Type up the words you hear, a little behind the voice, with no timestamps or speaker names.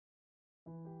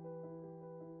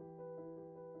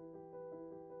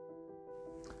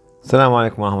Assalamu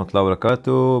alaikum wa rahmatullahi wa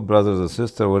barakatuh, brothers and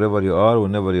sisters, wherever you are,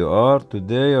 whenever you are.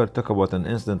 Today I'll talk about an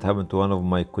incident happened to one of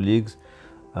my colleagues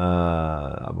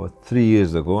about 3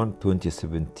 years ago, in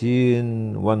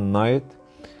 2017. One night,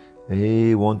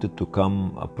 he wanted to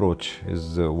come approach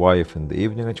his wife in the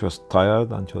evening, and she was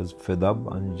tired and she was fed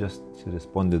up, and she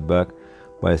responded back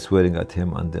by swearing at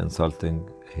him and insulting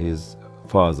his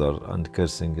father and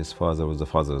cursing his father with the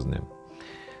father's name.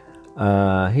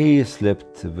 He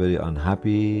slept very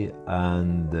unhappy,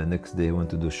 and the next day he went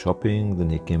to do shopping. Then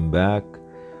he came back,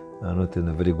 not in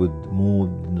a very good mood,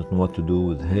 did not know what to do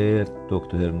with her, talk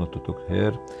to her, not to talk to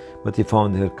her. But he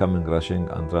found her coming, rushing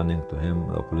and running to him,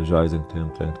 apologizing to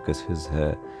him, trying to kiss his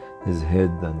head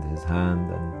and his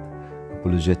hand, and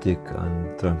apologetic,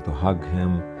 and trying to hug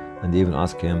him, and even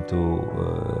ask him to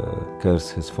curse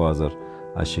his father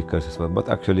as she cursed his father. But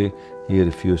actually he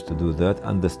refused to do that,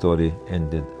 and the story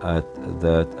ended at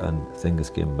that, and things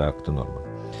came back to normal.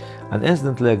 An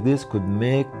incident like this could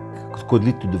lead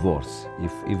to divorce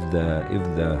if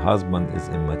the husband is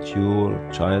immature,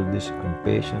 childish,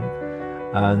 impatient,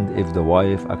 and if the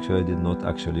wife actually did not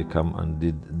actually come and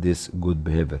did this good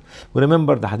behavior. We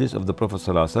remember the hadith of the Prophet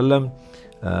ﷺ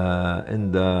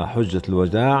in the Hujjat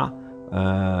al-Wada',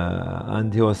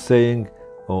 and he was saying,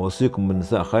 "Usikum bin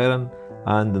nisa khayran."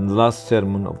 And in the last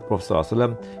sermon of Prophet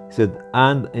ﷺ, he said,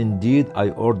 "And indeed I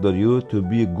order you to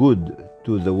be good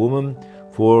to the women,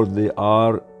 for they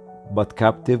are but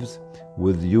captives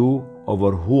with you,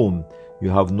 over whom you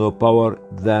have no power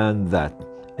than that,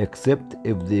 except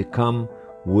if they come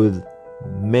with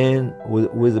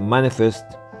manifest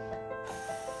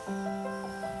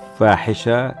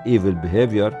fahisha, evil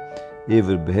behavior,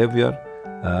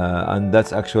 and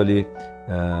that's actually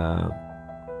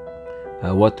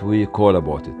what we call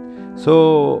about it."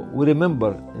 So we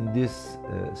remember in this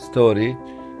story,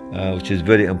 which is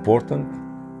very important,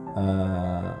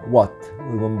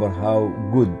 remember how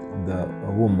good the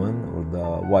woman or the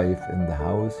wife in the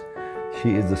house. She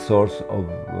is the source of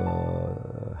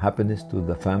happiness to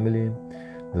the family,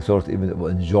 the source even of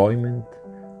enjoyment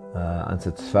and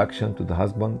satisfaction to the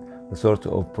husband, the source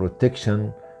of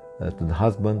protection to the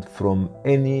husband from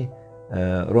any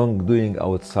wrongdoing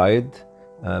outside,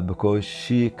 because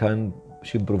she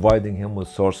providing him with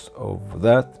source of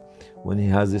that when he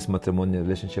has this matrimonial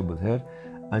relationship with her,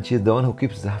 and she's the one who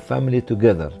keeps the family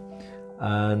together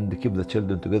and keep the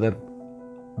children together,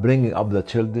 bringing up the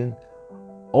children.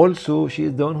 Also, she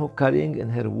is the one who carrying in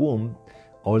her womb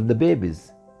all the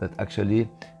babies that actually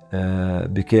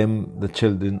became the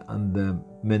children and the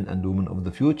men and women of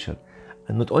the future.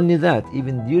 And not only that,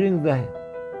 even during the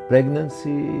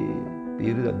pregnancy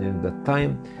period and during that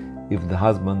time, if the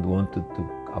husband wanted to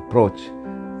approach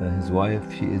his wife,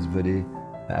 she is very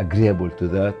agreeable to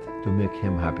that, to make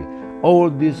him happy. All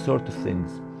these sort of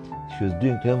things she was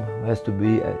doing to him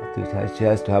she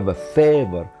has to have a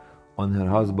favor on her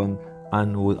husband.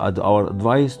 And with our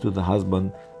advice to the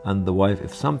husband and the wife,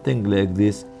 if something like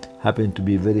this happen, to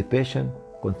be very patient,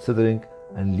 considering,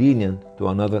 and lenient to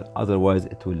another, otherwise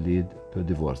it will lead to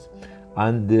divorce.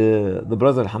 And the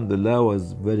brother, alhamdulillah,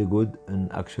 was very good in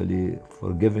actually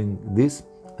forgiving this,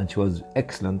 and she was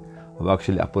excellent of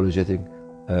actually apologetic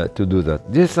to do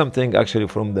that. This is something actually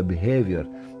from the behavior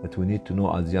that we need to know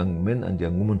as young men and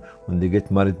young women. When they get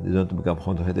married, they don't become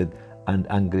hot-headed and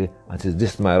angry and says,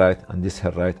 "This is my right and this is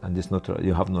her right and this not right.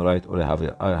 You have no right, or I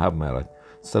have my right."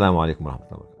 Assalamu alaikum wa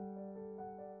rahmatullah.